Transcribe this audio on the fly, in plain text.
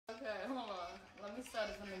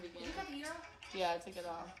beginning. Did you cut the ear off? Yeah, I took it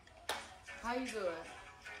off. How you do it?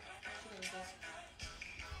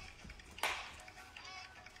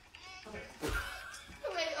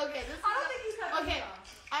 Wait, okay, this is... I don't think you cut Okay, it off.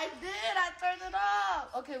 I did. I turned it off.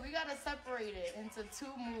 Okay, we gotta separate it into 2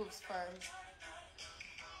 moves first.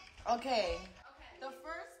 Okay.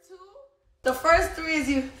 The first 3 is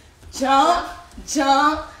you jump,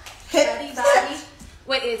 hit. Ready, body.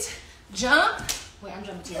 Wait, it's jump. Wait, I'm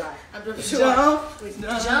jumping too high. I'm jumping too high. Wait,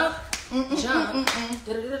 jump.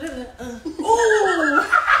 Ooh.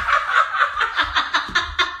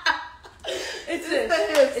 It's this. The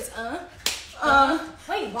hips. It's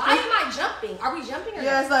Wait, why am I jumping? Are we jumping or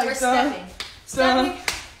yeah, it's like we're stepping? Stepping.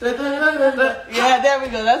 Yeah, there we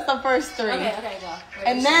go. That's the first 3. Okay, go.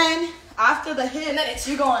 And then after the hit, and then it's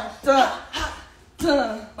you're going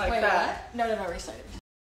like wait, that. What? No, restart it.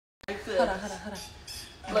 Like this. Hold on.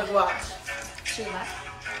 Look, watch. Shoot that.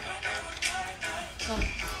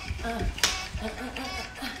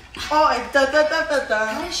 Oh,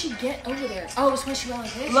 How does she get over there? Oh, it's when she goes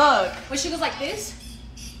like this? Look. When she goes like this?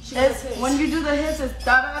 She It's goes like this. when you do the hits, it's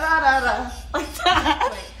da da da da da. Like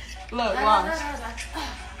that. Wait. Look, watch.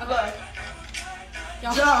 Okay. Look.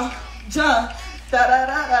 Jump. Da da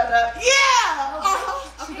da da da.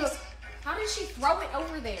 Yeah! Okay. How did she throw it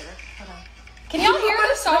over there? Hold on. Can y'all hear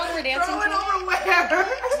the song we're dancing Throw it to? over where?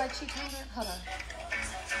 It's like she turned it. Hold on.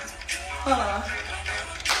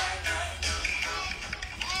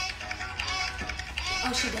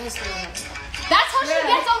 Oh, she does throw it over. That's how she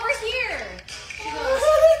gets over here. She goes.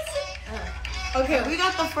 Okay, we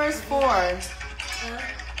got the first 4.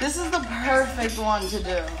 This is the perfect one to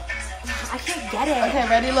do. I can't get it. Okay,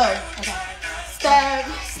 ready? Look. Okay.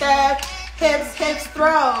 Step, hips,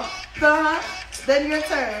 throw. Then your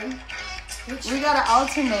turn. We gotta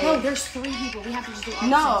alternate. No, there's 3 people. We have to just do all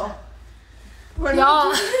No. We're Y'all.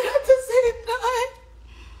 not doing it at the same time.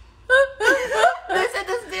 They said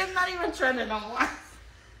this damn's not even trending no more.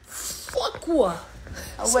 Fuck what?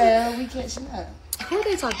 Well, we can't shut. Who are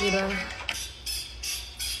they talking about?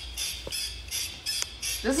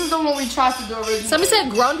 This is the one we tried to do originally. Somebody said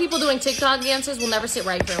grown people doing TikTok dances will never sit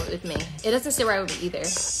right with me. It doesn't sit right with me either.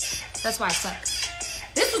 That's why it sucks.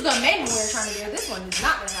 This was the main one we were trying to do. This one is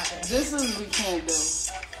not gonna happen. This is we can't do.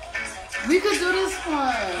 We could do this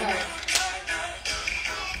one. Okay.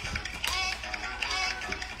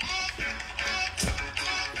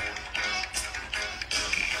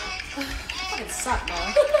 Fucking suck, bro.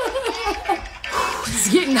 It's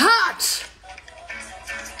getting hot.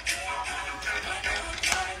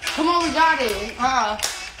 Come on, we got it. Da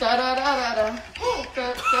da da da da.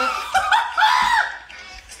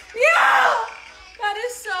 Yeah! That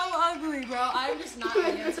is so ugly, bro. I'm just not gonna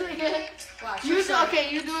answer it. Watch. Okay,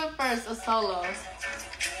 you do it first, a solo.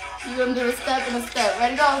 You're gonna do a step and a step.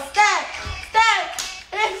 Ready, go. Step, step.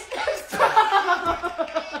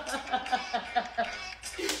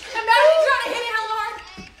 Imagine trying to hit it hella hard.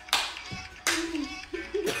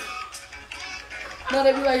 No,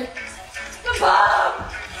 they be like, The bomb!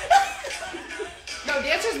 No,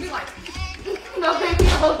 dancers be like, no, they be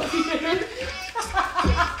holding.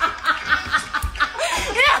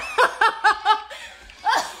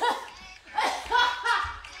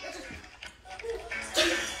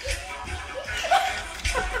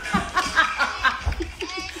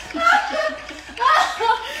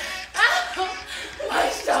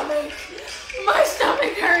 my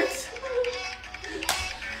stomach hurts.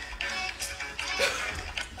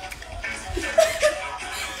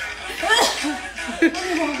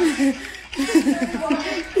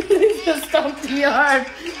 He just stomped the yard.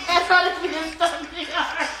 I thought he just stomped the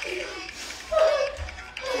yard.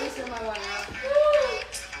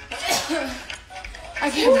 I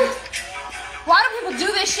can't. Why do people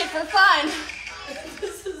do this shit for fun?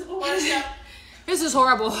 This is horrible. This is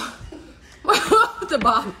horrible. The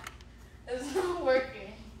bomb. It's not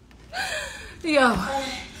working. Yo.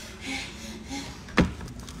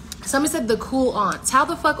 Somebody said the cool aunts. How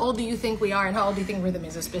the fuck old do you think we are, and how old do you think rhythm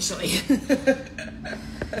is, especially?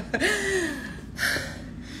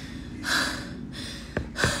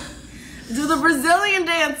 Do the Brazilian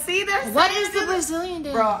dance. See, there's What is the Brazilian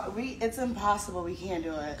dance? Bro, it's impossible. We can't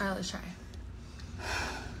do it. All right, let's try.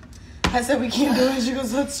 I said we can't do it. She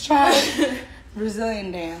goes, let's try it.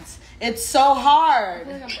 Brazilian dance. It's so hard.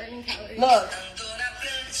 I feel like I'm burning calories. Look.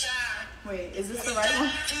 Wait, is this the right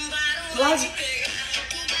one? What?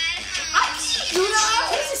 Do that.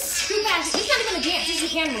 This is too bad. It's not even a dance. This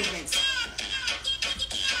is hand movements.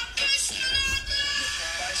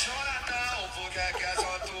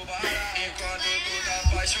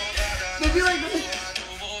 They be like this.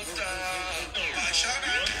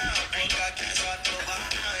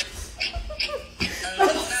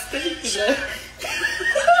 said.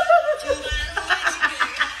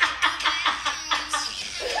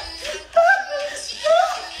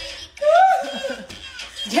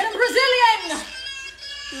 Get him Brazilian!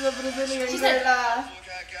 She's a Brazilian She said, girl.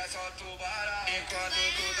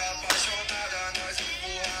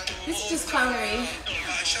 this is just clownery.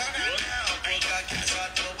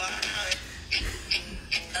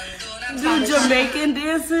 Do Jamaican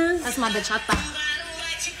dances. That's my bachata.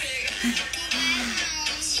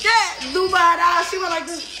 Yeah, Dubara. She went like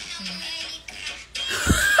this.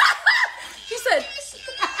 She said,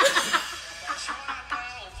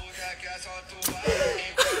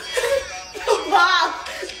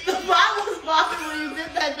 The Bob was bopping when you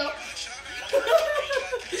did that though.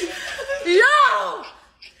 yo!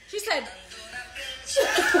 She said,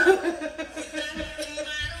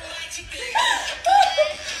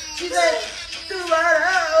 She said,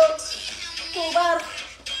 Dubara.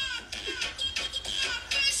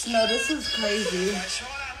 No, this is crazy.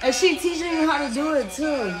 And she teaching you how to do it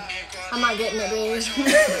too. I'm not getting it, babe.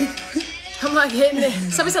 I'm not getting it.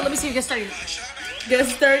 Somebody said, let me see you get started.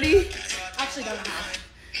 Guess 30? Actually, don't know how.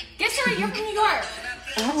 Get started, you're from New York.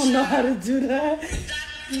 I don't know how to do that. What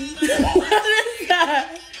is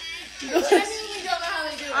that? I genuinely don't know how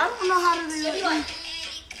they do it. I don't know how to do They be it. like,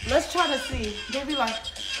 Let's try to see. They be like,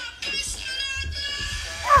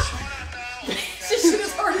 she shoot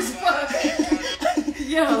as hard as fuck.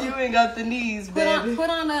 Yo. you ain't got the knees, Put baby.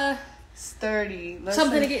 on a Sturdy. Let's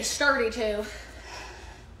something see. to get sturdy to.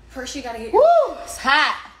 First, you gotta get Woo! It's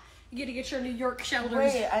hot. you gotta get your New York shoulders.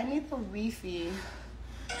 Wait, I need the Wi-Fi.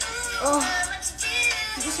 Oh,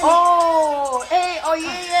 Oh, hey, oh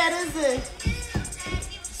yeah, it is it.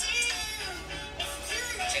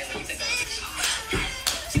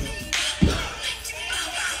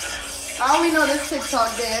 I only know this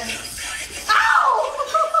TikTok dance. Ow!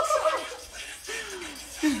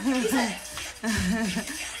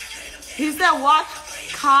 He said, watch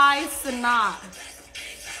Kai Sanat.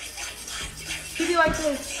 He be like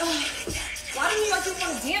this. why do you like to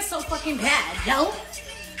want to dance so fucking bad? No.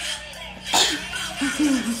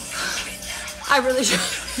 I really should.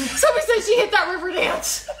 Somebody said she hit that river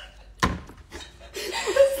dance.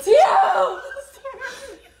 Yo!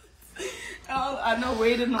 Oh, I know,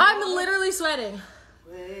 waiting. I'm literally sweating.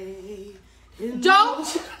 Don't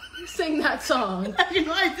sing that song. You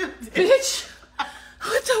know I just did. Bitch,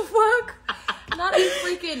 what the fuck? Not a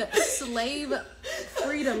freaking slave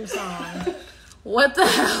freedom song. What the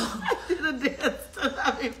hell? I did a dance to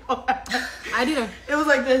that before. I did a It was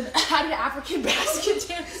like this. I did an African basket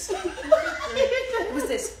dance. What was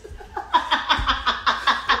this?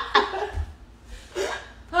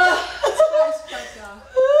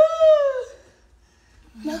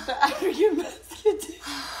 Not the African basket dance.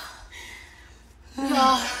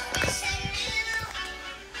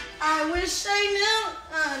 I wish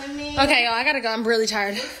I knew. Okay, y'all, I gotta go. I'm really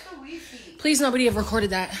tired. What's the Wi-Fi? Please, nobody have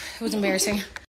recorded that. It was embarrassing.